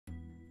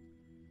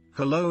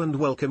Hello and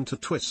welcome to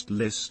Twist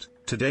List.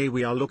 Today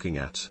we are looking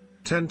at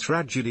 10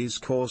 tragedies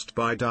caused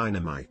by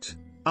dynamite.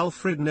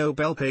 Alfred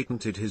Nobel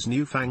patented his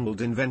newfangled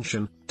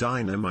invention,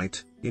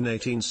 dynamite, in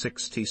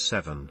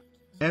 1867.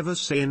 Ever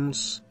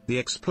since, the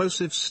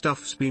explosive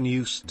stuff's been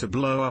used to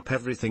blow up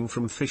everything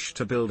from fish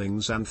to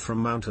buildings and from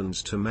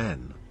mountains to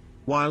men.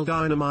 While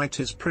dynamite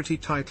is pretty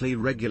tightly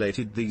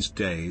regulated these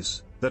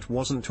days, that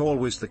wasn't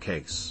always the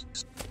case.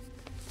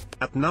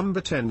 At number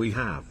 10 we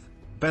have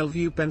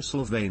Bellevue,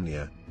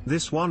 Pennsylvania.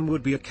 This one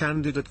would be a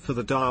candidate for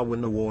the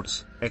Darwin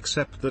Awards,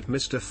 except that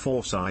Mr.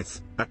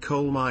 Forsyth, a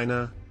coal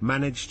miner,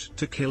 managed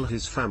to kill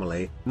his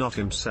family, not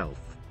himself.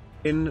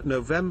 In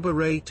November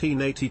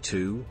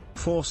 1882,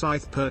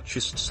 Forsyth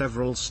purchased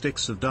several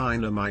sticks of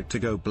dynamite to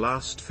go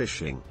blast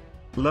fishing.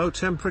 Low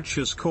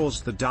temperatures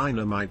caused the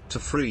dynamite to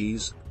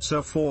freeze,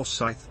 so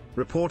Forsyth,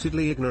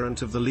 reportedly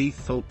ignorant of the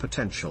lethal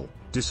potential,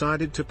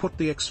 decided to put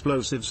the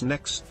explosives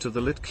next to the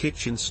lit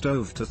kitchen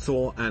stove to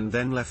thaw and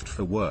then left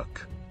for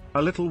work.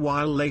 A little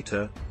while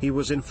later, he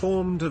was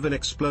informed of an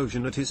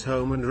explosion at his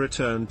home and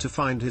returned to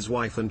find his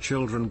wife and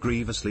children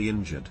grievously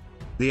injured.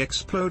 The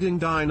exploding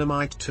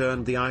dynamite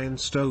turned the iron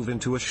stove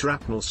into a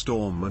shrapnel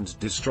storm and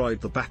destroyed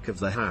the back of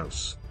the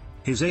house.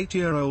 His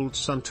 8-year-old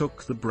son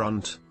took the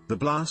brunt. The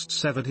blast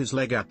severed his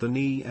leg at the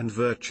knee and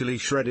virtually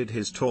shredded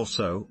his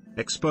torso,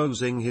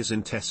 exposing his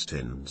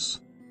intestines.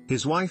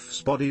 His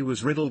wife's body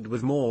was riddled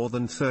with more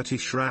than 30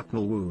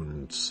 shrapnel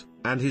wounds,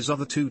 and his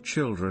other 2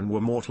 children were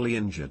mortally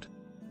injured.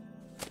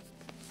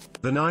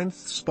 The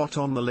 9th spot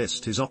on the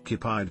list is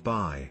occupied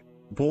by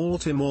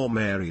Baltimore,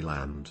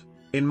 Maryland.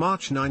 In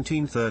March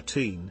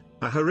 1913,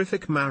 a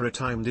horrific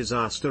maritime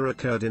disaster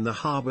occurred in the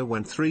harbor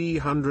when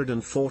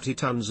 340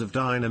 tons of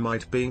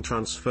dynamite being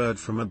transferred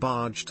from a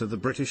barge to the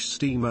British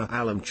steamer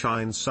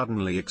Alumchine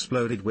suddenly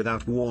exploded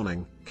without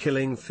warning,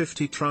 killing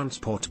 50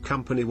 transport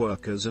company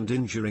workers and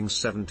injuring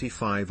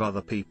 75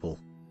 other people.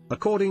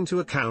 According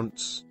to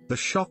accounts, the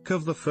shock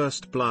of the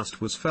first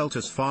blast was felt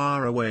as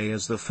far away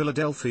as the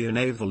Philadelphia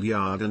Naval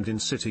Yard and in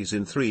cities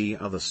in 3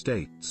 other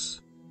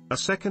states. A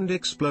second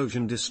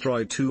explosion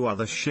destroyed 2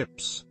 other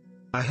ships.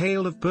 A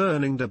hail of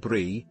burning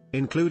debris,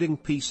 including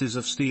pieces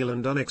of steel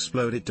and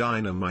unexploded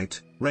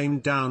dynamite,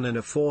 rained down in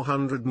a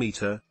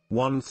 400-meter,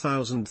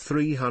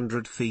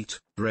 1,300 feet,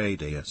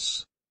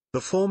 radius.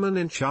 The foreman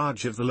in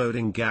charge of the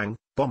loading gang,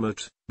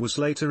 Bommert, was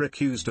later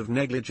accused of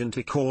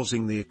negligently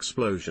causing the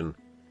explosion.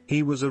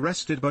 He was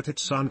arrested, but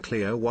it's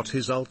unclear what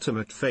his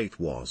ultimate fate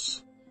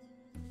was.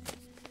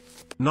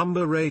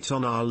 Number 8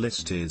 on our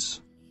list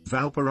is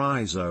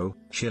Valparaiso,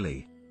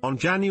 Chile. On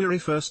January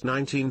 1,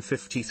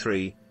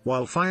 1953,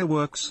 while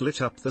fireworks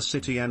lit up the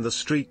city and the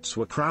streets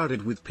were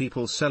crowded with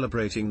people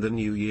celebrating the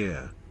new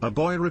year, a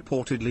boy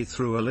reportedly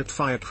threw a lit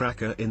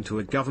firecracker into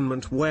a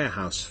government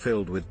warehouse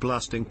filled with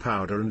blasting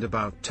powder and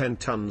about 10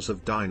 tons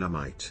of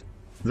dynamite.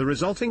 The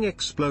resulting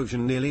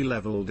explosion nearly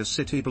leveled a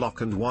city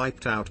block and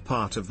wiped out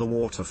part of the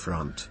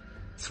waterfront.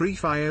 3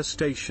 fire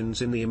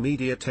stations in the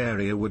immediate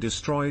area were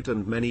destroyed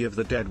and many of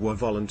the dead were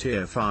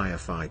volunteer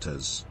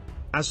firefighters.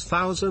 As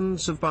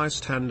thousands of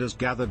bystanders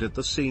gathered at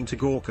the scene to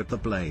gawk at the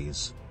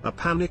blaze, a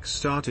panic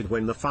started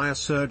when the fire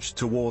surged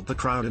toward the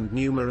crowd and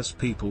numerous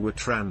people were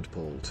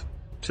trampled.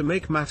 To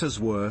make matters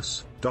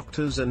worse,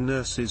 doctors and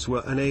nurses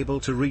were unable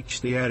to reach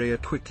the area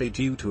quickly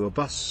due to a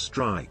bus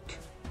strike.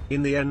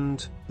 In the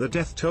end, the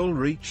death toll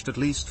reached at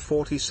least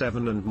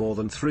 47 and more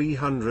than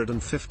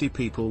 350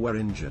 people were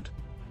injured.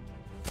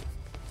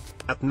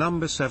 At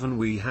number 7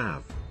 we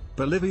have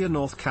Bolivia,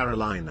 North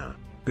Carolina.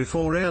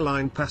 Before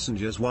airline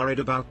passengers worried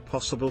about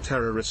possible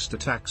terrorist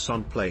attacks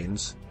on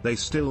planes, they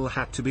still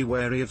had to be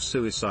wary of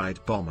suicide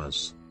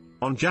bombers.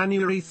 On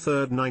January 3,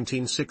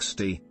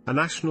 1960, a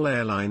National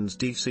Airlines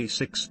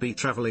DC-6B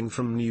traveling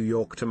from New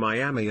York to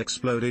Miami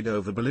exploded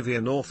over Bolivia,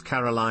 North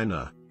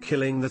Carolina,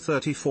 killing the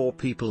 34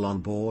 people on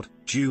board,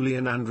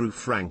 Julian Andrew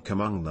Frank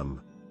among them.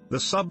 The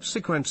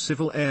subsequent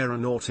Civil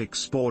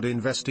Aeronautics Board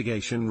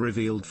investigation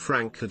revealed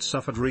Frank had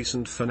suffered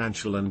recent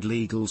financial and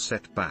legal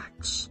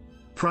setbacks.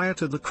 Prior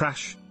to the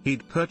crash,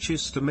 he'd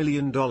purchased $1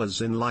 million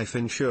in life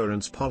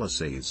insurance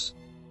policies.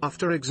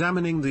 After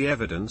examining the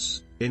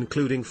evidence,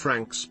 including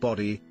Frank's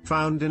body,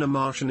 found in a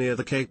marsh near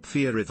the Cape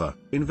Fear River,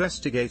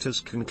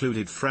 investigators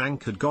concluded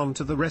Frank had gone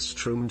to the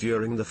restroom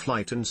during the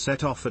flight and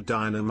set off a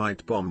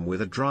dynamite bomb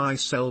with a dry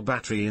cell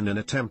battery in an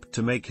attempt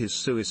to make his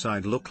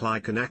suicide look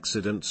like an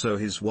accident so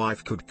his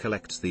wife could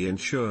collect the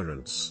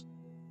insurance.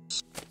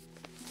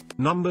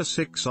 Number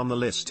 6 on the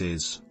list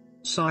is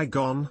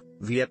Saigon,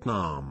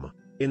 Vietnam.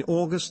 In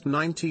August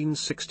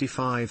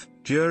 1965,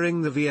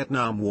 during the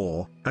Vietnam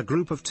War, a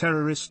group of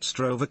terrorists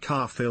drove a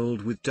car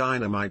filled with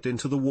dynamite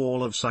into the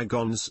wall of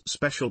Saigon's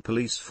Special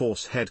Police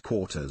Force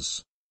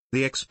headquarters.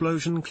 The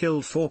explosion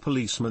killed 4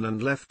 policemen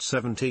and left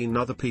 17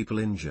 other people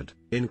injured,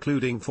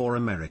 including 4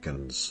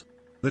 Americans.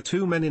 The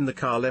 2 men in the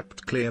car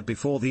leapt clear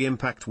before the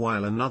impact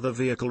while another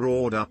vehicle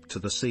roared up to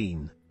the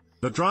scene.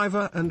 The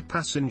driver and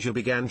passenger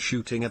began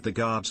shooting at the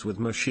guards with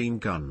machine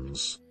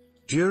guns.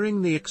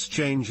 During the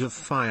exchange of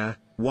fire,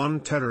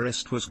 1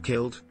 terrorist was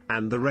killed,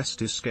 and the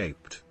rest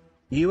escaped.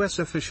 US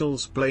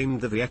officials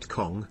blamed the Viet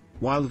Cong,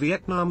 while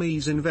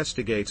Vietnamese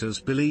investigators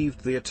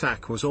believed the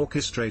attack was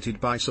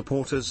orchestrated by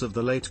supporters of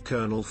the late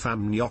Colonel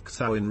Pham Ngoc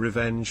Thao in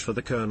revenge for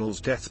the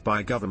colonel's death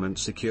by government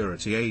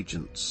security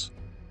agents.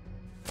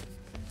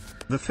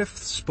 The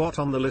fifth spot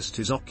on the list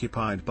is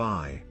occupied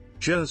by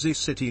Jersey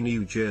City,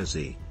 New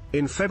Jersey.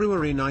 In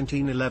February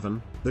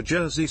 1911, the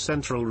Jersey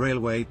Central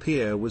Railway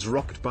pier was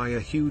rocked by a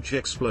huge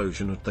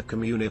explosion at the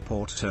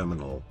Communiport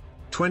terminal.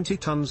 20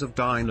 tons of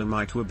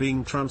dynamite were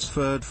being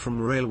transferred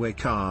from railway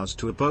cars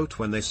to a boat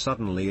when they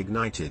suddenly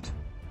ignited.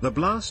 The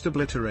blast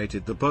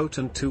obliterated the boat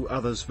and 2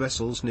 other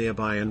vessels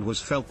nearby and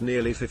was felt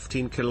nearly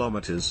 15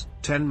 kilometers,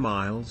 10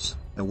 miles,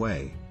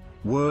 away.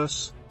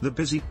 Worse, the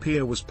busy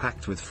pier was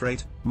packed with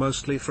freight,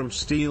 mostly from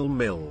steel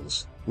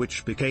mills,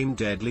 which became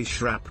deadly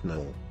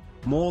shrapnel.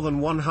 More than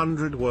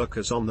 100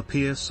 workers on the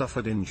pier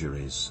suffered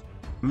injuries.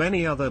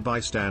 Many other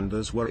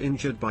bystanders were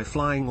injured by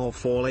flying or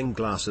falling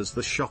glass as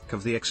the shock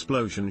of the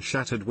explosion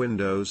shattered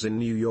windows in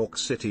New York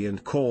City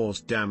and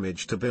caused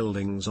damage to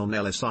buildings on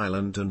Ellis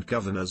Island and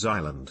Governor's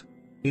Island.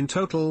 In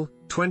total,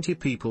 20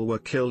 people were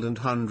killed and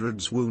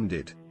hundreds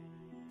wounded.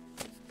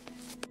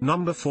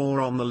 Number 4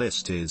 on the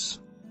list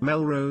is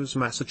Melrose,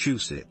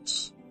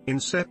 Massachusetts. In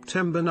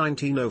September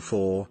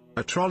 1904,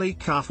 a trolley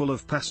car full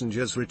of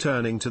passengers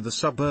returning to the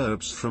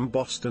suburbs from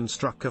Boston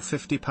struck a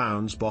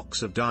 50-pound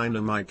box of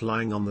dynamite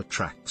lying on the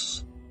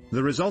tracks.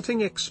 The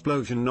resulting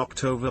explosion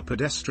knocked over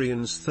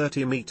pedestrians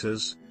 30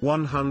 meters,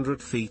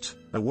 100 feet,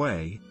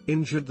 away,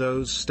 injured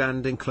those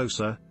standing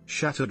closer,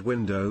 shattered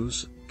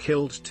windows,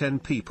 killed 10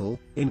 people,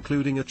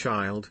 including a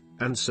child,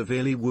 and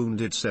severely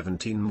wounded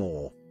 17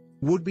 more.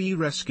 Would-be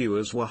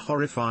rescuers were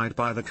horrified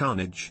by the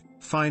carnage,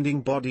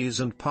 finding bodies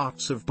and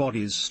parts of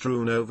bodies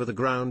strewn over the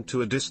ground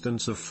to a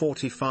distance of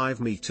 45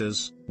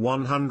 meters,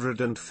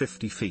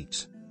 150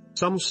 feet.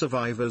 Some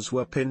survivors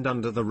were pinned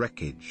under the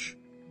wreckage.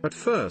 At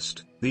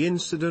first, the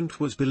incident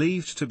was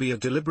believed to be a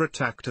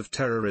deliberate act of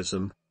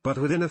terrorism, but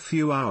within a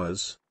few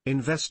hours,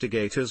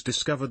 investigators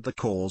discovered the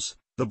cause.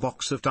 The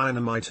box of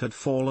dynamite had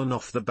fallen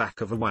off the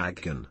back of a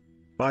wagon.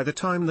 By the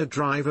time the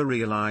driver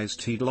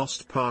realized he'd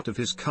lost part of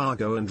his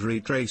cargo and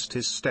retraced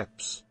his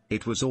steps,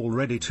 it was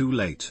already too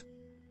late.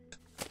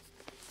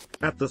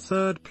 At the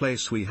third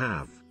place we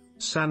have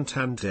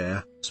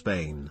Santander,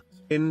 Spain.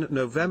 In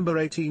November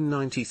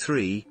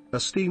 1893, a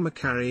steamer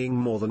carrying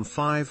more than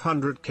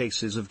 500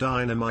 cases of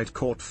dynamite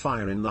caught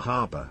fire in the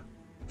harbor.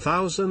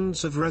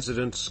 Thousands of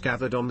residents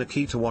gathered on the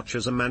quay to watch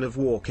as a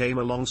man-of-war came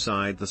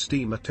alongside the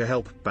steamer to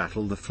help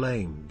battle the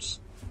flames.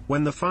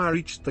 When the fire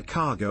reached the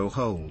cargo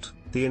hold,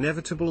 the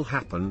inevitable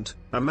happened.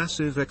 A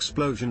massive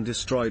explosion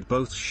destroyed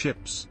both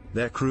ships,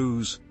 their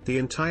crews, the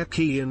entire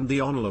quay and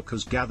the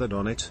onlookers gathered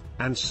on it,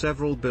 and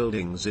several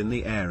buildings in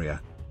the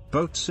area.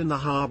 Boats in the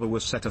harbor were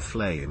set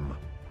aflame.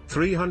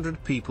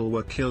 300 people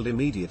were killed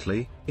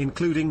immediately,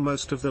 including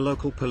most of the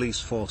local police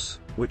force,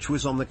 which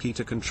was on the quay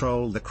to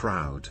control the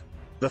crowd.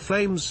 The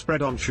flames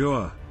spread on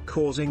shore,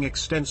 causing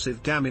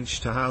extensive damage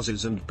to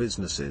houses and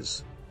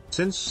businesses.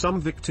 Since some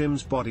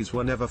victims' bodies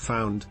were never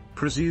found,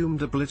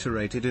 presumed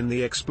obliterated in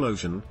the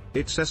explosion,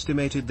 it's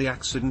estimated the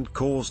accident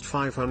caused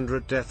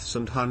 500 deaths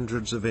and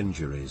hundreds of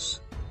injuries.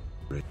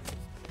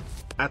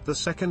 At the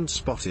second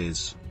spot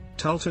is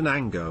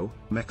Tultenango,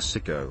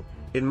 Mexico.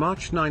 In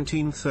March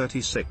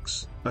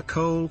 1936, a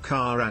coal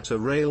car at a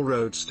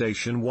railroad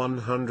station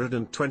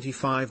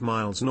 125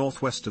 miles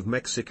northwest of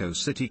Mexico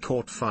City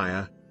caught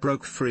fire,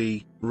 broke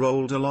free,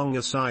 rolled along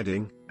a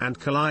siding, and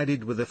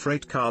collided with a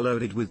freight car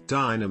loaded with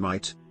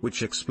dynamite,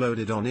 which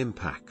exploded on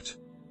impact.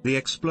 The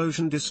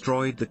explosion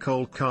destroyed the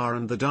coal car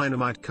and the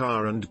dynamite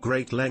car and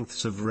great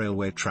lengths of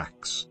railway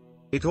tracks.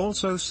 It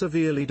also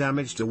severely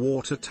damaged a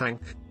water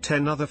tank,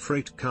 10 other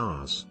freight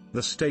cars,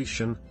 the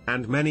station,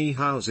 and many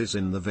houses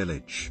in the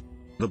village.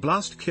 The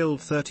blast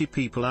killed 30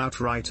 people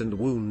outright and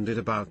wounded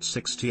about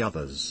 60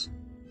 others.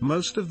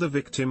 Most of the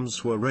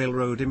victims were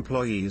railroad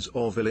employees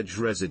or village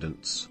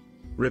residents.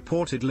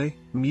 Reportedly,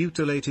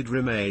 mutilated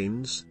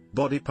remains,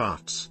 body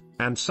parts,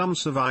 and some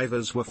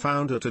survivors were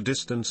found at a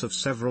distance of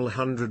several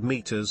hundred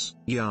meters,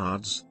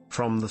 yards,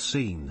 from the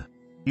scene.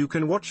 You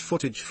can watch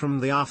footage from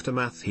the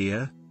aftermath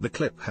here. The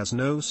clip has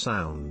no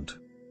sound.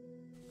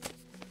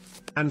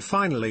 And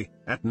finally,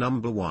 at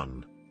number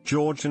 1,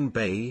 Georgian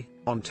Bay,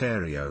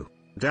 Ontario.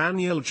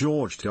 Daniel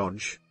George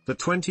Dodge, the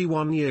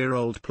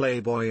 21-year-old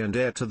playboy and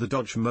heir to the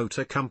Dodge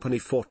Motor Company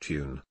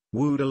fortune,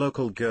 wooed a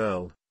local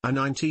girl, a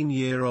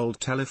 19-year-old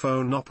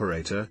telephone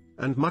operator,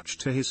 and much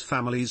to his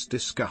family's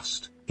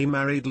disgust, he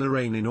married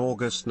Lorraine in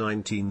August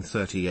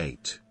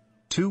 1938.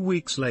 2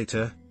 weeks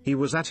later, he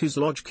was at his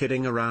lodge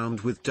kidding around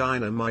with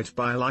dynamite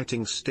by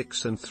lighting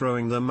sticks and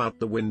throwing them out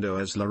the window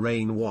as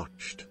Lorraine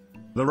watched.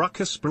 The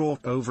ruckus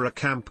brought over a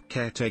camp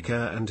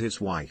caretaker and his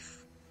wife.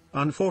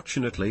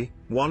 Unfortunately,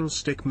 one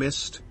stick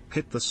missed,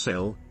 hit the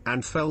sill,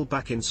 and fell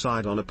back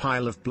inside on a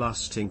pile of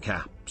blasting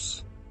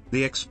caps.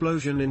 The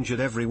explosion injured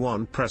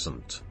everyone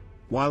present.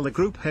 While the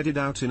group headed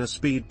out in a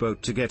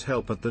speedboat to get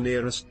help at the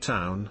nearest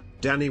town,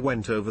 Danny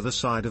went over the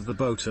side of the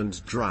boat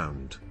and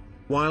drowned.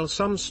 While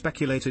some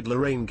speculated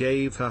Lorraine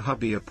gave her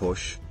hubby a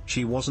push,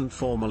 she wasn't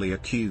formally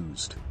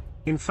accused.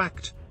 In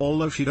fact,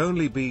 although she'd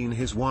only been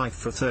his wife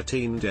for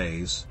 13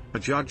 days, a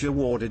judge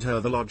awarded her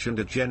the lodge and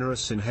a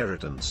generous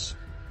inheritance.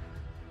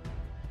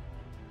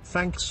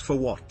 Thanks for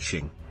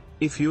watching.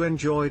 If you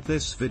enjoyed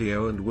this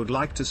video and would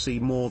like to see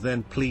more,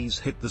 then please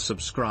hit the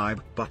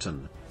subscribe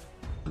button.